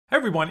Hey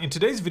everyone, in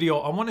today's video,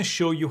 I want to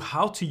show you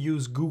how to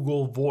use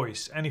Google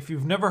Voice. And if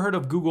you've never heard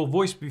of Google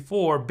Voice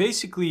before,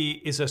 basically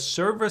it's a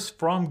service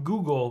from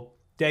Google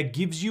that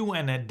gives you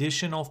an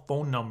additional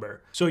phone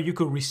number. So you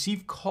could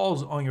receive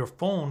calls on your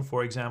phone,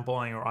 for example,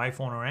 on your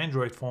iPhone or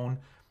Android phone,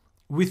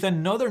 with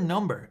another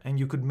number, and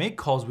you could make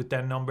calls with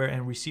that number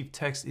and receive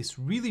text. It's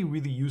really,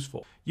 really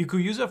useful. You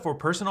could use it for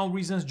personal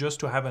reasons,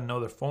 just to have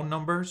another phone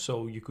number.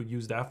 So you could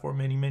use that for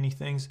many, many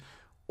things.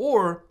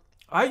 Or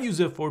I use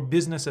it for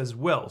business as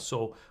well.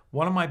 So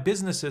one of my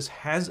businesses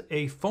has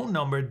a phone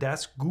number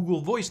that's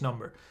Google Voice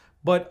number,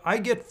 but I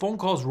get phone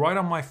calls right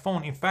on my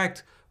phone. In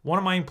fact, one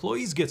of my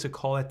employees gets a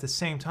call at the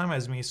same time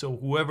as me. So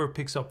whoever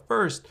picks up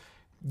first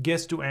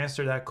gets to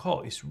answer that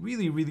call. It's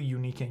really, really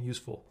unique and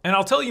useful. And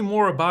I'll tell you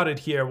more about it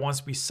here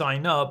once we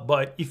sign up.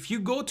 But if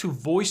you go to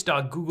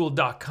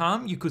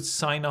voice.google.com, you could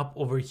sign up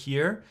over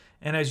here.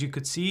 And as you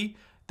could see,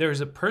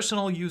 there's a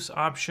personal use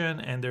option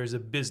and there's a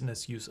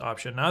business use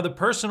option. Now the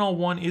personal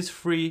one is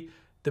free.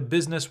 The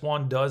business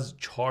one does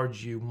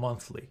charge you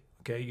monthly.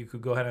 Okay, you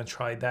could go ahead and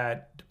try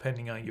that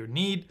depending on your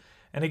need.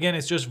 And again,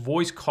 it's just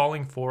voice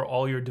calling for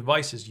all your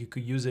devices. You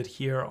could use it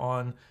here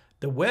on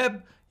the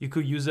web. You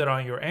could use it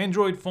on your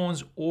Android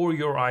phones or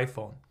your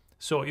iPhone.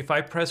 So if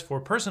I press for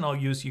personal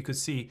use, you could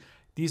see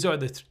these are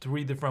the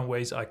three different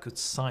ways I could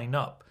sign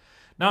up.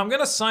 Now I'm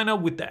gonna sign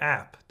up with the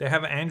app. They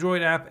have an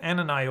Android app and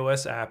an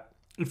iOS app.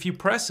 If you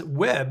press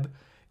web,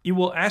 it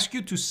will ask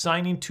you to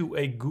sign into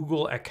a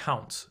Google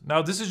account.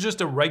 Now, this is just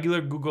a regular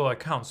Google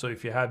account. So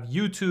if you have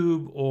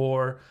YouTube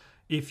or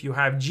if you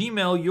have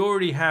Gmail, you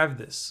already have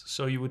this.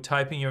 So you would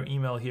type in your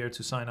email here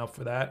to sign up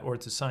for that or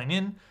to sign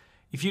in.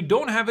 If you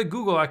don't have a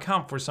Google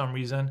account for some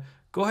reason,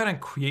 go ahead and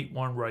create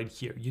one right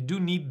here. You do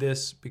need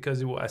this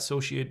because it will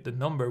associate the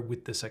number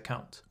with this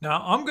account.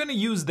 Now, I'm gonna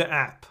use the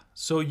app.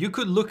 So you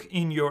could look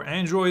in your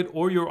Android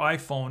or your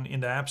iPhone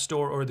in the App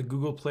Store or the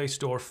Google Play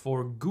Store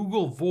for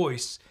Google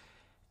Voice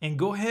and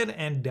go ahead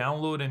and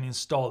download and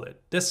install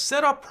it. The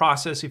setup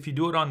process, if you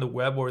do it on the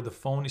web or the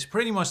phone, is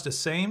pretty much the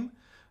same.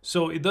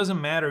 So it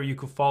doesn't matter, you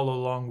could follow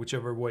along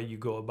whichever way you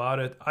go about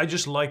it. I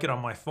just like it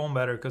on my phone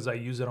better because I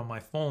use it on my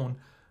phone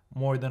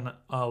more than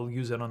I'll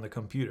use it on the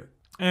computer.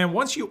 And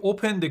once you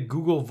open the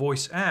Google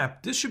Voice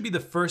app, this should be the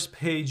first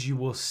page you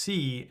will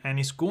see, and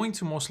it's going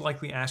to most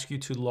likely ask you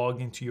to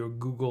log into your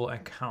Google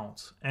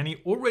account. And it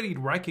already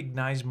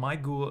recognized my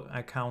Google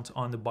account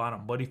on the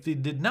bottom, but if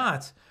it did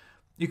not,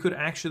 you could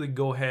actually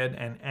go ahead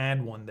and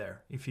add one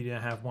there if you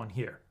didn't have one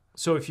here.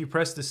 So if you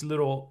press this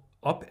little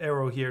up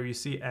arrow here, you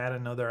see add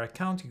another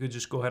account. You could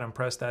just go ahead and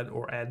press that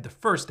or add the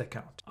first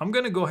account. I'm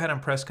gonna go ahead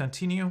and press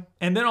continue.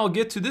 And then I'll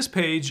get to this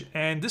page,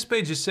 and this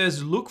page it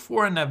says look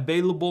for an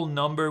available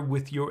number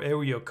with your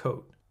area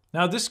code.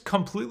 Now this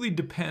completely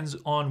depends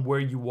on where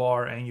you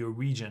are and your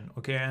region,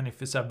 okay, and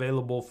if it's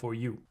available for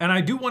you. And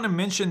I do wanna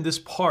mention this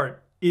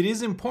part. It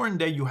is important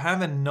that you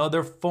have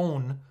another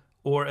phone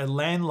or a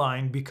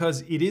landline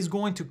because it is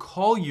going to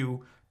call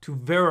you to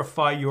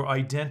verify your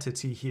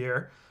identity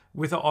here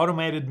with an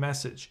automated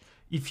message.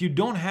 If you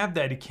don't have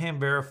that, it can't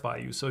verify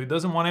you. So it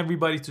doesn't want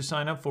everybody to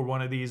sign up for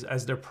one of these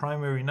as their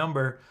primary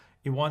number.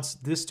 It wants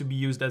this to be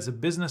used as a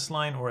business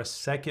line or a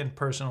second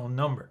personal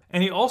number.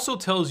 And it also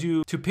tells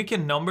you to pick a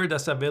number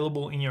that's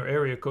available in your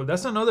area code.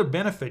 That's another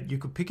benefit. You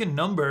could pick a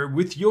number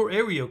with your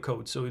area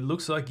code. So it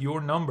looks like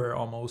your number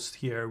almost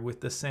here with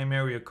the same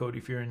area code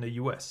if you're in the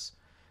US.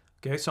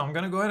 Okay, so I'm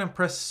gonna go ahead and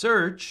press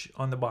search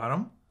on the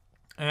bottom.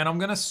 And I'm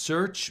gonna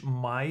search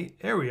my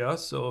area.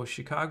 So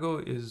Chicago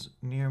is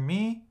near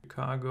me.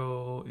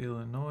 Chicago,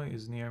 Illinois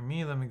is near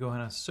me. Let me go ahead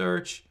and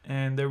search.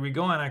 And there we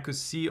go. And I could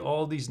see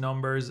all these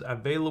numbers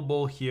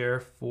available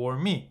here for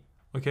me.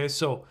 Okay,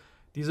 so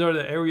these are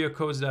the area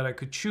codes that I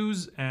could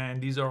choose.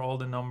 And these are all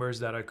the numbers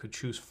that I could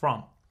choose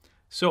from.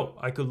 So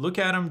I could look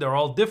at them. They're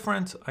all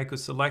different. I could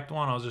select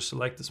one. I'll just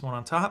select this one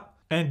on top.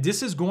 And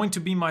this is going to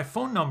be my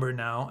phone number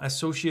now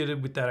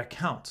associated with that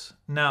account.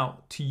 Now,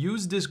 to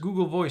use this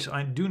Google Voice,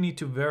 I do need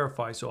to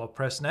verify. So I'll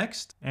press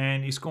next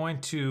and it's going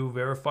to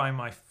verify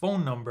my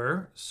phone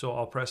number. So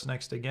I'll press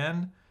next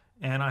again.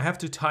 And I have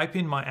to type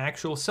in my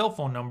actual cell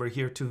phone number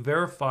here to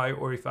verify,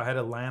 or if I had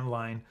a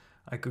landline,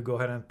 I could go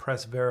ahead and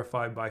press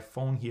verify by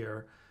phone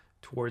here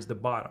towards the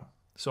bottom.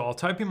 So I'll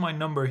type in my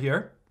number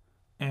here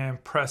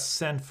and press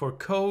send for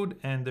code.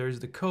 And there's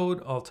the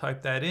code. I'll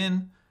type that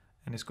in.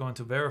 And it's going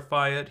to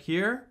verify it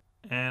here.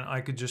 And I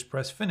could just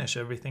press finish.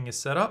 Everything is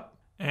set up.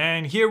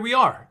 And here we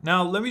are.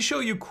 Now, let me show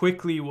you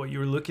quickly what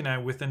you're looking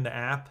at within the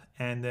app.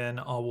 And then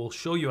I will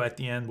show you at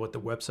the end what the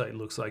website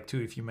looks like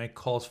too if you make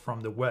calls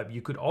from the web.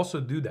 You could also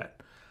do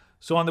that.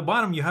 So on the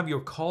bottom, you have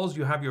your calls,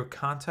 you have your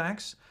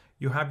contacts,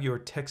 you have your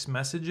text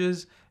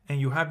messages,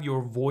 and you have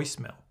your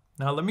voicemail.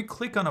 Now, let me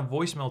click on a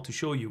voicemail to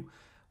show you.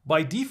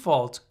 By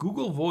default,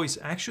 Google Voice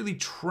actually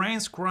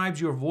transcribes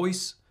your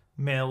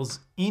voicemails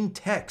in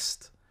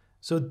text.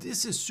 So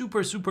this is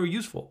super, super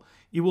useful.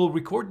 It will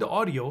record the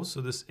audio.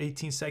 So this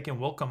 18-second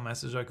welcome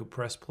message I could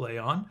press play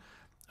on.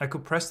 I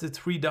could press the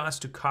three dots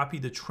to copy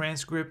the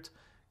transcript,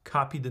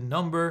 copy the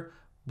number,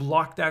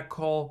 block that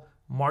call,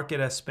 mark it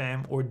as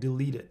spam, or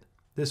delete it.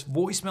 This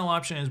voicemail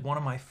option is one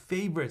of my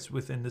favorites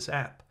within this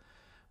app.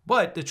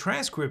 But the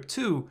transcript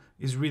too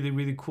is really,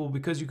 really cool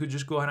because you could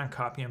just go ahead and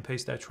copy and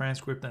paste that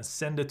transcript and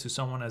send it to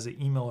someone as an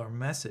email or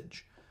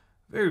message.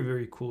 Very,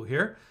 very cool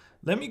here.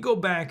 Let me go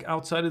back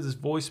outside of this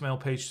voicemail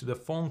page to the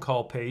phone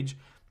call page.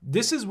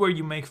 This is where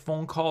you make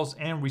phone calls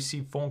and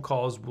receive phone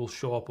calls will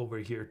show up over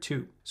here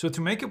too. So to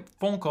make a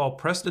phone call,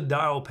 press the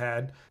dial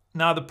pad.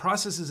 Now the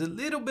process is a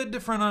little bit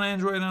different on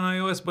Android and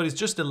iOS, but it's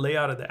just the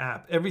layout of the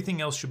app.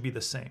 Everything else should be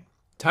the same.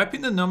 Type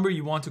in the number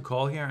you want to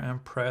call here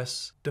and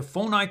press the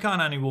phone icon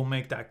and it will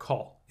make that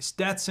call. It's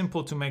that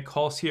simple to make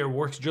calls here. It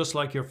works just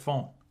like your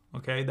phone.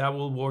 Okay, that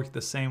will work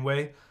the same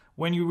way.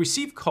 When you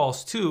receive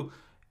calls too,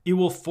 it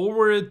will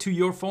forward it to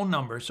your phone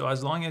number. So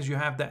as long as you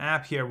have the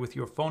app here with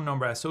your phone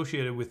number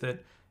associated with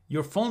it,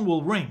 your phone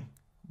will ring.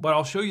 But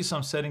I'll show you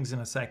some settings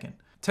in a second.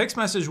 Text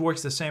message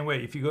works the same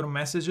way. If you go to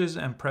messages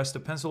and press the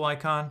pencil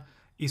icon,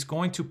 it's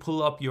going to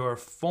pull up your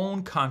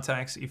phone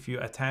contacts. If you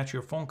attach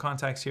your phone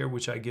contacts here,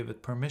 which I give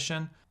it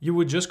permission, you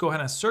would just go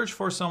ahead and search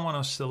for someone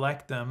or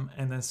select them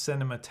and then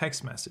send them a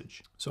text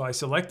message. So I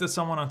selected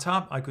someone on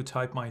top. I could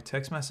type my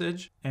text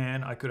message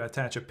and I could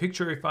attach a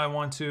picture if I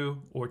want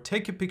to, or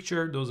take a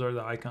picture. Those are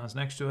the icons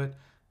next to it.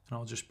 And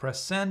I'll just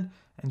press send.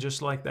 And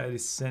just like that,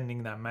 it's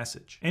sending that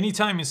message.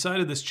 Anytime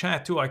inside of this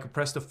chat too, I could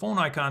press the phone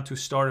icon to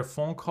start a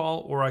phone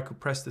call, or I could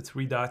press the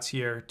 3 dots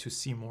here to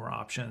see more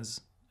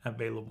options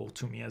available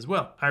to me as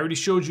well. I already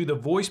showed you the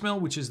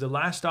voicemail, which is the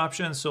last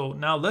option. So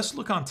now let's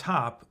look on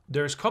top.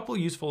 There's a couple of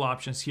useful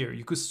options here.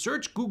 You could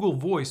search Google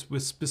Voice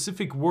with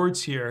specific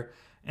words here,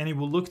 and it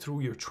will look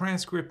through your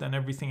transcript and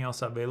everything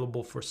else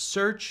available for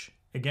search.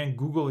 Again,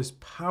 Google is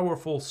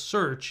powerful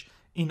search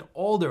in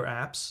all their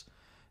apps.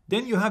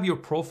 Then you have your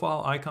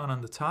profile icon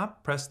on the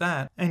top, press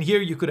that. And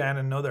here you could add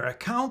another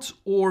account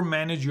or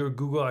manage your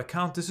Google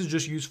account. This is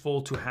just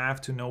useful to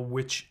have to know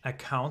which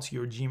account,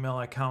 your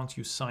Gmail account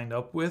you signed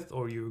up with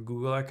or your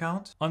Google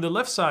account. On the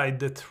left side,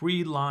 the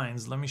 3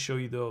 lines, let me show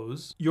you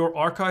those. Your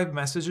archive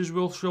messages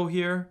will show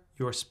here,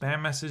 your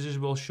spam messages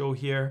will show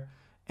here,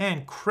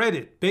 and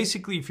credit.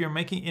 Basically, if you're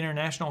making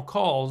international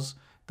calls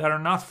that are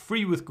not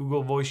free with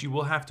Google Voice, you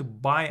will have to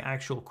buy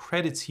actual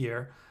credits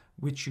here,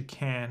 which you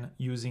can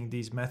using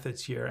these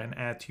methods here and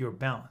add to your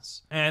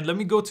balance. And let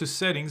me go to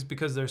settings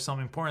because there's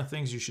some important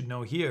things you should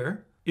know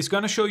here. It's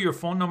gonna show your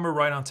phone number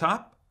right on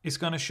top. It's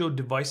gonna show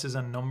devices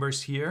and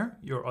numbers here,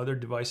 your other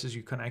devices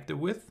you connected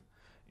with.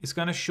 It's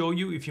gonna show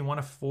you if you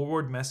wanna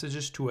forward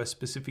messages to a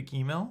specific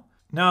email.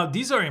 Now,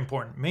 these are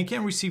important. Make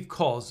and receive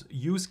calls,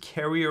 use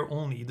carrier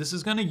only. This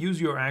is gonna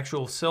use your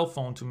actual cell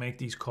phone to make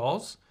these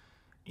calls.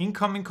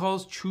 Incoming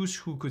calls, choose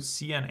who could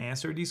see and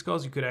answer these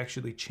calls. You could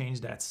actually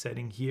change that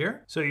setting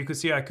here. So you could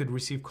see I could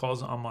receive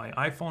calls on my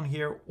iPhone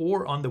here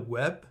or on the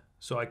web.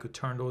 So I could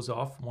turn those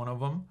off, one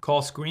of them.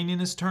 Call screening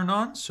is turned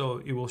on.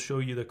 So it will show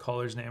you the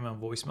caller's name and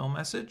voicemail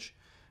message.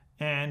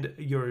 And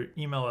your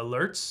email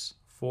alerts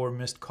for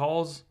missed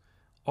calls.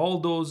 All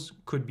those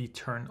could be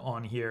turned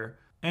on here.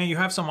 And you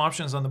have some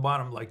options on the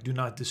bottom like do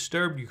not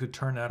disturb. You could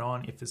turn that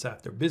on if it's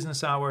after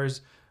business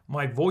hours.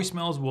 My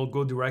voicemails will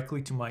go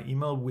directly to my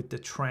email with the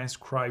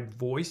transcribed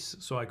voice,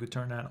 so I could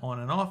turn that on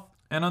and off.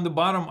 And on the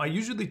bottom, I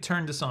usually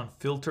turn this on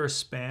filter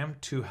spam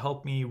to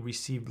help me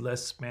receive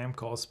less spam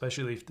calls,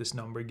 especially if this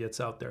number gets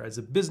out there as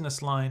a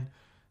business line.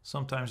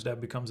 Sometimes that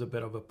becomes a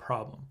bit of a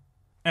problem.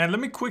 And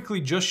let me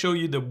quickly just show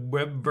you the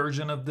web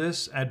version of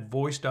this at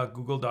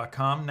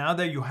voice.google.com. Now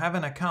that you have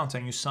an account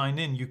and you signed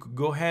in, you could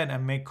go ahead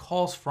and make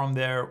calls from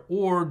there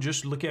or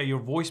just look at your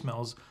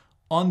voicemails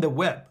on the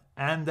web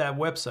and that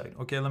website.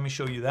 Okay, let me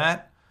show you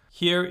that.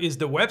 Here is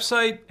the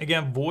website.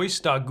 Again,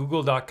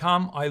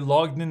 voice.google.com. I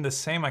logged in the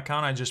same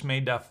account I just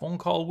made that phone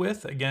call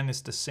with. Again,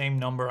 it's the same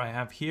number I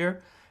have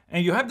here.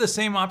 And you have the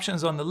same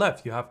options on the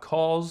left. You have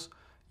calls,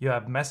 you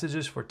have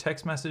messages for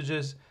text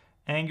messages,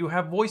 and you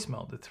have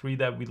voicemail, the 3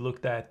 that we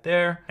looked at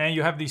there. And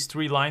you have these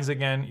 3 lines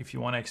again. If you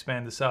want to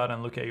expand this out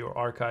and look at your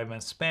archive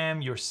and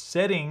spam, your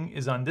setting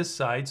is on this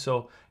side.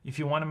 So if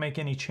you want to make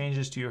any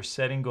changes to your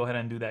setting, go ahead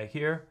and do that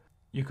here.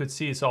 You could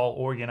see it's all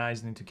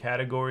organized into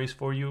categories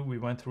for you. We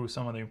went through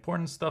some of the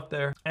important stuff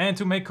there. And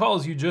to make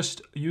calls, you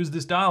just use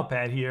this dial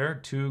pad here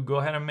to go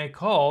ahead and make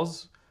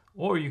calls,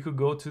 or you could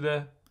go to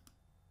the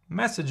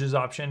messages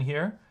option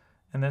here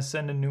and then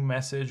send a new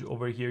message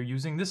over here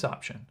using this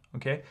option,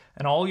 okay?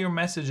 And all your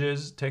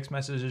messages, text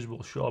messages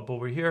will show up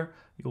over here.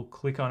 You'll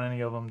click on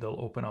any of them, they'll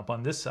open up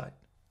on this side.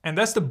 And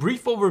that's the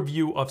brief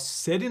overview of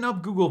setting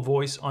up Google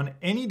Voice on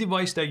any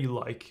device that you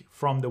like,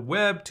 from the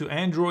web to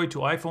Android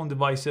to iPhone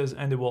devices,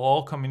 and they will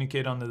all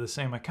communicate under the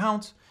same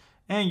account.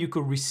 And you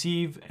could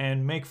receive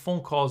and make phone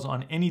calls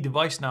on any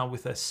device now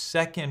with a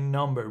second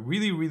number.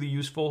 Really, really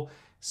useful,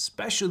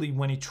 especially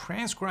when it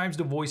transcribes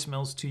the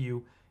voicemails to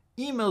you,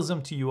 emails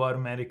them to you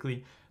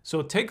automatically.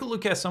 So take a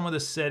look at some of the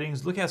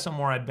settings, look at some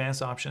more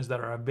advanced options that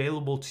are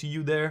available to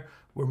you there,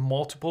 where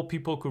multiple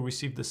people could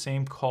receive the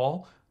same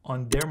call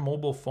on their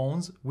mobile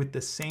phones with the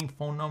same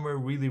phone number.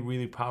 Really,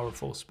 really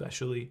powerful,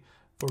 especially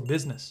for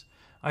business.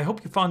 I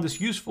hope you found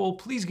this useful.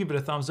 Please give it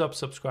a thumbs up,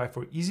 subscribe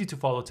for easy to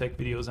follow tech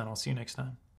videos, and I'll see you next time.